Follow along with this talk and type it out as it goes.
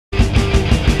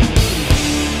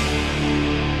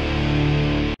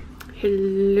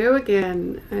Hello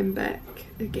again, I'm back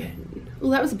again.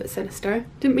 Well, that was a bit sinister.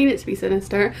 Didn't mean it to be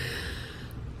sinister.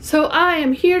 So I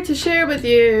am here to share with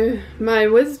you my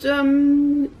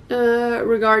wisdom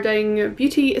regarding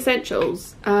beauty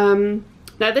essentials. Now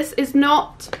this is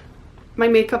not my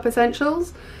makeup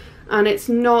essentials, and it's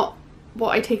not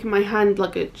what I take in my hand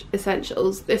luggage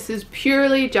essentials. This is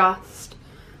purely just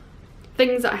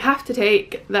things that I have to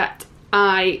take that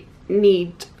I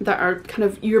need, that are kind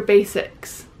of your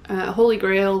basics. Holy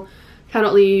grail,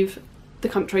 cannot leave the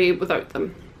country without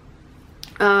them.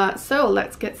 So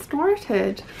let's get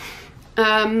started.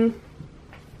 You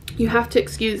have to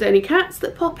excuse any cats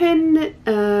that pop in.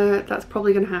 That's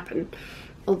probably going to happen,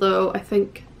 although I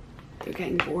think they're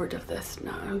getting bored of this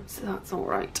now, so that's all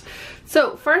right.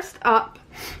 So first up,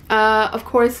 of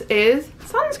course, is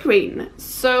sunscreen.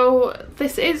 So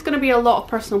this is going to be a lot of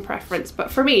personal preference,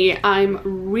 but for me, I'm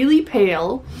really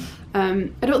pale.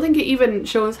 I don't think it even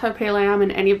shows how pale I am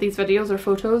in any of these videos or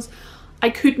photos. I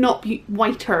could not be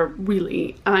whiter,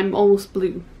 really. I'm almost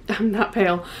blue. I'm that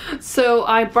pale. So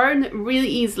I burn really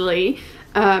easily,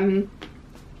 and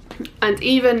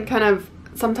even kind of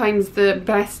sometimes the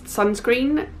best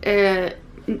sunscreen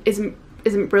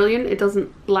isn't brilliant. It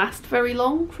doesn't last very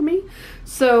long for me.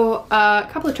 So a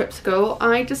couple of trips ago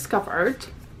I discovered,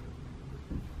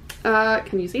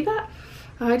 can you see that?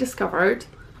 I discovered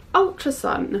Ultra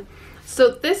Sun. So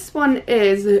this one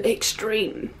is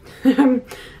extreme.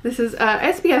 This is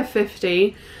SPF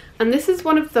 50, and this is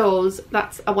one of those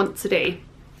that's a once a day.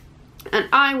 And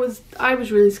I was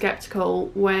really skeptical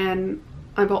when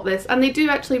I bought this, and they do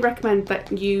actually recommend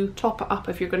that you top it up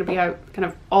if you're going to be out kind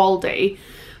of all day.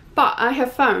 But I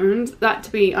have found that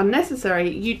to be unnecessary.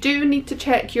 You do need to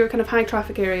check your kind of high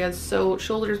traffic areas, so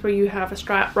shoulders where you have a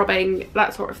strap rubbing,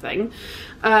 that sort of thing.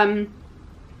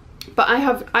 But I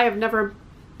have never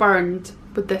burned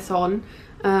with this on.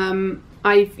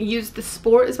 I've used the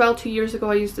Sport as well. 2 years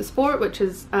ago I used the Sport, which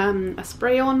is a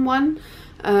spray on one,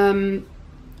 and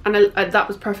that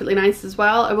was perfectly nice as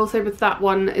well. I will say with that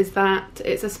one is that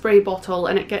it's a spray bottle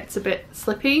and it gets a bit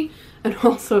slippy, and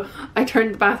also I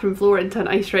turned the bathroom floor into an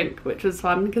ice rink, which was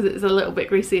fun because it's a little bit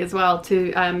greasy as well,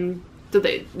 to so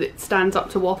that it stands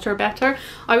up to water better.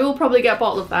 I will probably get a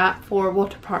bottle of that for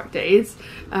water park days,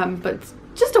 but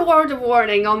just a word of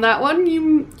warning on that one.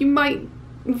 You might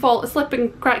slip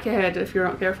and crack your head if you're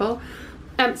not careful.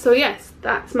 So yes,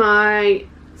 that's my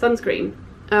sunscreen.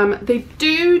 They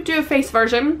do a face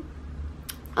version.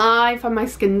 I found my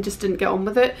skin just didn't get on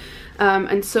with it,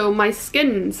 and so my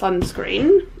skin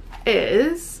sunscreen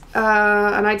is,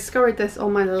 and I discovered this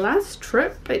on my last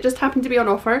trip, it just happened to be on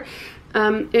offer.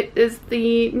 It is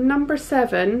the number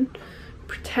 7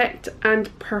 Protect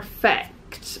and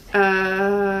Perfect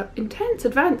Intense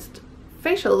Advanced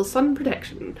Facial Sun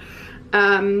Protection.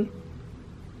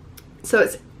 So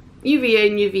it's UVA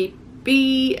and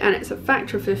UVB, and it's a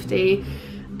factor 50,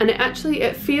 and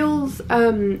it feels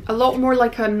a lot more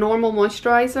like a normal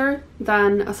moisturizer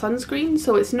than a sunscreen.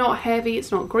 So it's not heavy,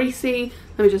 it's not greasy.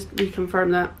 Let me just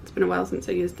reconfirm that. It's been a while since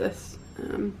I used this.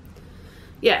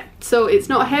 Yeah, so it's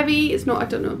not heavy, it's not, I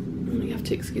don't know, you have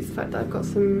to excuse the fact that I've got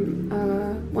some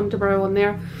Wonder Brow on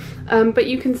there, but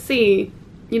you can see,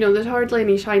 you know, there's hardly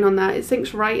any shine on that. It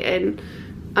sinks right in.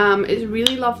 It's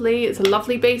really lovely. It's a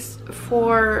lovely base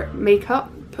for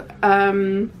makeup.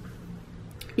 Yeah,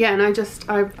 and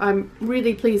I'm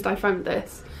really pleased I found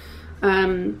this,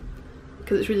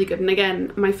 because it's really good. And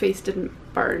again, my face didn't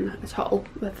burn at all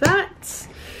with that.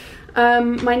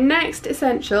 My next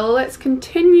essential, let's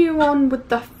continue on with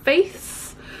the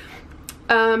face.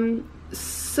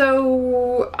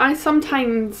 So I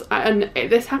sometimes, and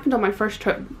this happened on my first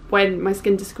trip when my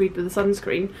skin disagreed with the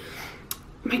sunscreen,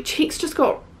 my cheeks just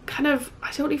got kind of,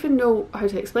 I don't even know how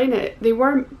to explain it. They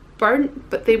weren't burnt,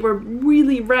 but they were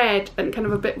really red and kind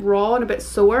of a bit raw and a bit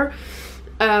sore.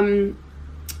 And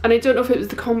I don't know if it was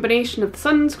the combination of the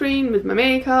sunscreen with my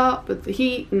makeup, with the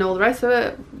heat and all the rest of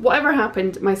it. Whatever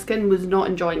happened, my skin was not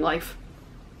enjoying life.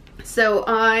 So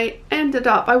I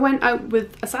went out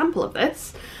with a sample of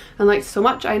this and liked it so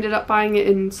much I ended up buying it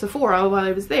in Sephora while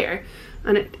I was there.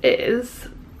 And it is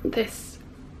this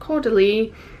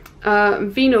Caudalie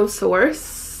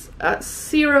Venosource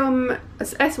serum,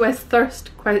 SOS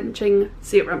thirst quenching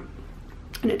serum,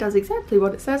 and it does exactly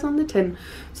what it says on the tin.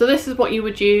 So this is what you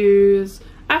would use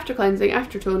after cleansing,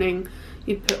 after toning.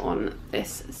 You'd put on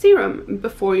this serum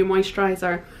before your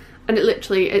moisturizer, and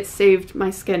it saved my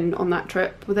skin on that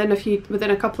trip. Within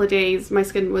a couple of days my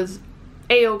skin was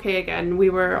a-okay again. We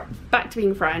were back to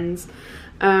being friends,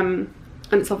 and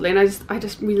it's lovely, and I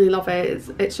just really love it.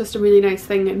 It's just a really nice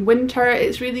thing in winter.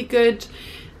 It's really good.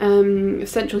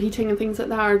 central heating and things like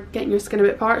that are getting your skin a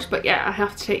bit parched. But yeah, I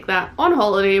have to take that on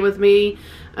holiday with me,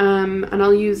 and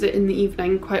I'll use it in the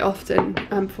evening quite often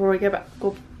before I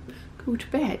go to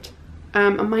bed.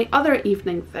 And my other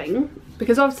evening thing,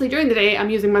 because obviously during the day I'm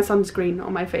using my sunscreen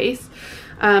on my face,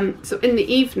 so in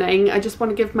the evening I just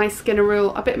want to give my skin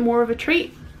a bit more of a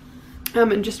treat,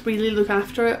 and just really look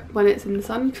after it when it's in the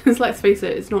sun, because let's face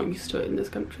it, it's not used to it in this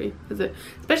country, is it?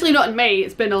 Especially not in May.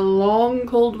 It's been a long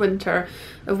cold winter,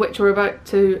 of which we're about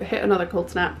to hit another cold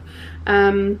snap.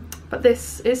 But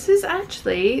this is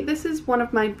one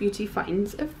of my beauty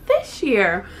finds of this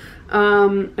year.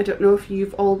 I don't know if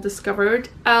you've all discovered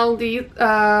Aldi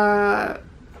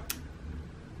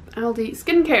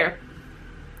skincare.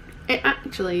 It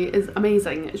actually is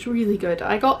amazing. It's really good.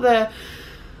 I got the...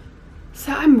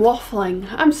 So I'm waffling.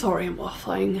 I'm sorry I'm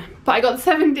waffling. But I got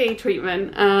the 7-day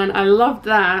treatment and I loved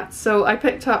that. So I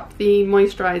picked up the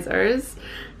moisturisers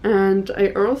and I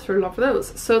also love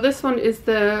those. So this one is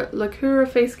the Lacura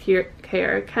Face Care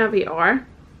Caviar.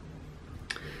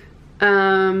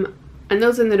 And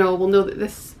those in the know will know that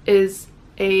this is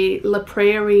a La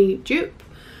Prairie dupe.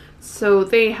 So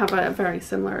they have a very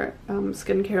similar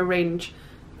skincare range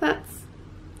that's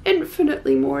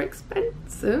infinitely more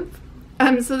expensive.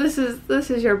 So this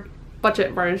is your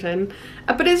budget version,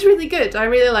 but it's really good. I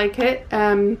really like it.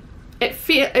 It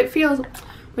feels,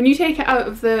 when you take it out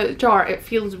of the jar, it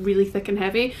feels really thick and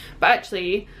heavy. But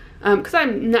actually, because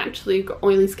I'm naturally got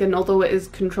oily skin, although it is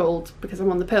controlled because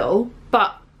I'm on the pill,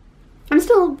 but I'm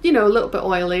still, you know, a little bit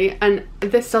oily, and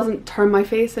this doesn't turn my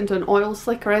face into an oil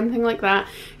slick or anything like that.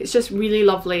 It's just really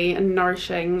lovely and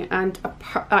nourishing, and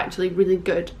actually really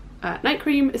good night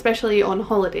cream, especially on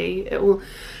holiday. It will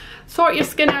sort your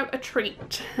skin out a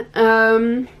treat.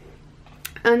 And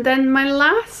then my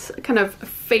last kind of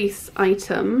face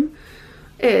item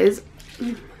is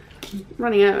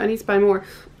running out. I need to buy more.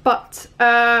 But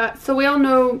so we all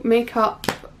know makeup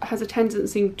has a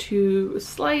tendency to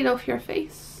slide off your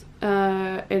face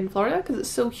in Florida because it's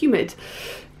so humid,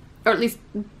 or at least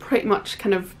pretty much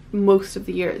kind of most of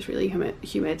the year it's really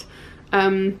humid.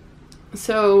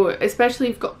 So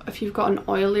especially if you've got an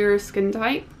oilier skin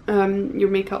type, your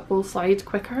makeup will slide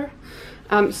quicker.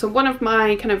 So one of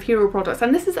my kind of hero products,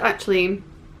 and this is actually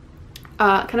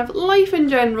kind of life in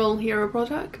general hero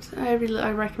product, I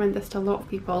recommend this to a lot of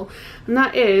people, and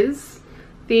that is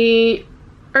the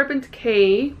Urban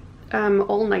Decay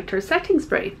All Nighter Setting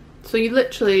Spray. So you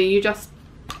just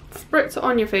spritz it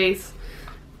on your face,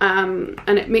 and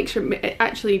it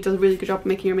actually does a really good job of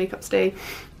making your makeup stay.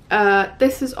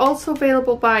 This is also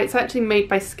available it's actually made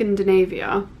by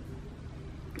Skindinavia,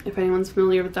 if anyone's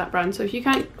familiar with that brand. So if you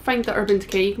can't find the Urban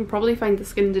Decay, you can probably find the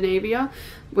Skindinavia,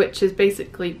 which is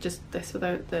basically just this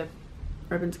without the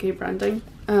Urban Decay branding.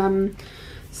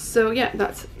 So yeah,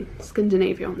 that's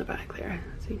Skindinavia on the back there,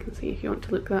 so you can see if you want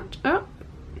to look that up.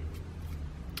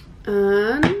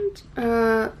 And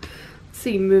let's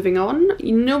see, moving on.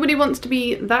 Nobody wants to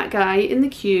be that guy in the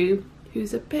queue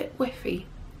who's a bit whiffy,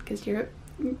 because you're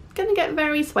gonna get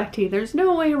very sweaty. There's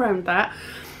no way around that.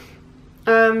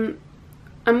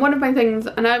 And one of my things,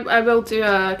 and I will do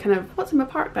a kind of what's in my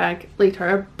park bag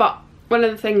later, but one of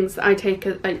the things that I take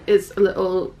is a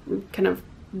little kind of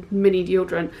mini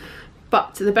deodorant.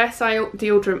 But the best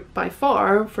deodorant by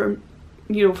far for,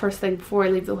 you know, first thing before I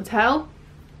leave the hotel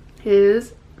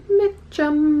is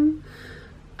Mitchum.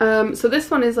 So this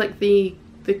one is like the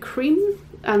cream,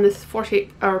 and this is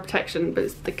 48-hour protection, but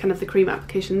it's the kind of the cream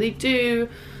application.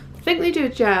 I think they do a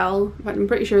gel, but I'm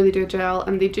pretty sure they do a gel,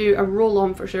 and they do a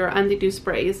roll-on for sure, and they do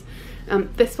sprays.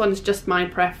 This one's just my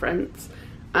preference,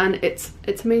 and it's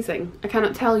amazing. I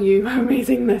cannot tell you how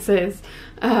amazing this is.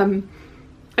 I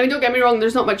mean, don't get me wrong,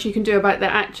 there's not much you can do about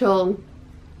the actual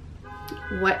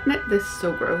wetness. This is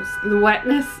so gross. The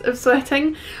wetness of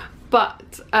sweating,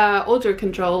 but odor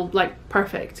control, like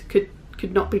perfect.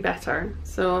 Could not be better.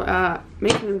 So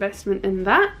make an investment in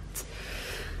that.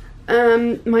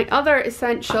 My other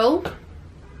essential,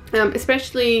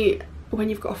 especially when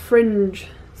you've got a fringe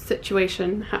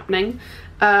situation happening,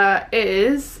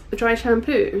 is a dry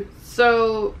shampoo.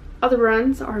 So other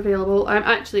brands are available. I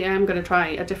am going to try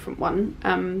a different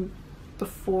one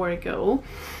before I go,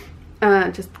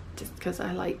 just because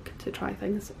I like to try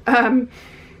things.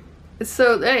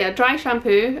 So yeah, dry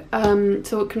shampoo,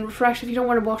 so it can refresh if you don't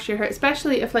want to wash your hair,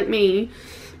 especially if, like me,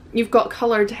 you've got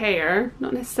coloured hair,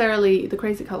 not necessarily the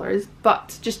crazy colours,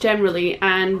 but just generally,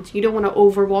 and you don't want to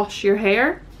overwash your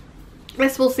hair.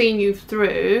 This will see you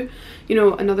through, you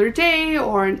know, another day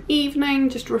or an evening,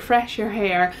 just refresh your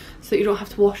hair so that you don't have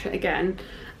to wash it again.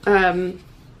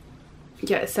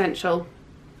 Yeah, essential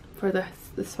for the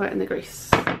sweat and the grease.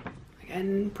 I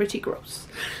again, pretty gross.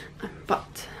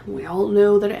 But we all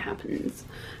know that it happens.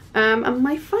 And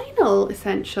my final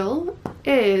essential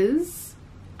is,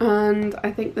 and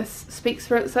I think this speaks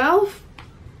for itself,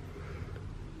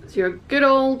 it's your good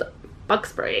old bug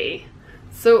spray.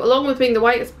 So along with being the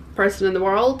whitest person in the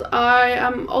world, I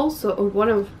am also, or one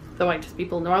of the whitest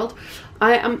people in the world,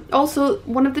 I am also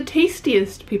one of the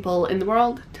tastiest people in the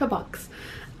world to bugs.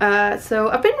 So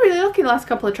I've been really lucky the last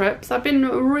couple of trips. I've been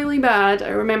really bad at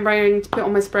remembering to put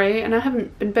on my spray, and I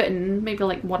haven't been bitten, maybe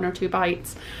like 1 or 2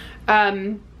 bites.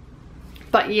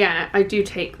 But yeah, I do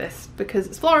take this because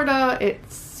it's Florida,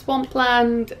 it's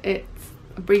swampland, it's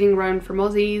a breeding ground for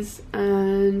mozzies,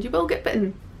 and you will get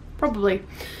bitten, probably.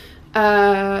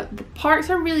 The parks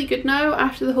are really good now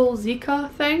after the whole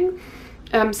Zika thing.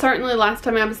 Certainly last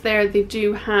time I was there, they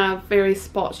do have various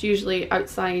spots, usually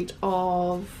outside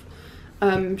of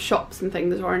shops and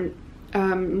things, or I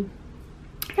can't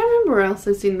remember where else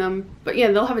I've seen them, but yeah,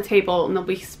 they'll have a table and there'll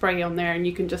be spray on there and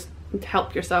you can just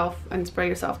help yourself and spray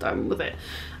yourself down with it.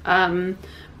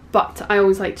 But I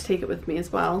always like to take it with me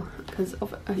as well, because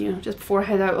of, you know, just before I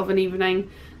head out of an evening,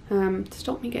 to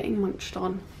stop me getting munched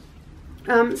on.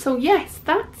 So yes,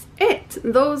 that's it.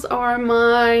 Those are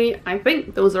I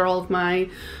think those are all of my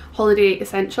holiday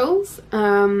essentials.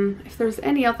 If there's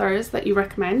any others that you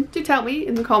recommend, do tell me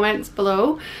in the comments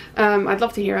below. I'd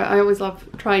love to hear it. I always love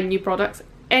trying new products.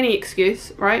 Any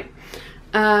excuse, right?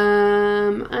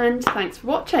 And thanks for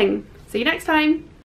watching. See you next time.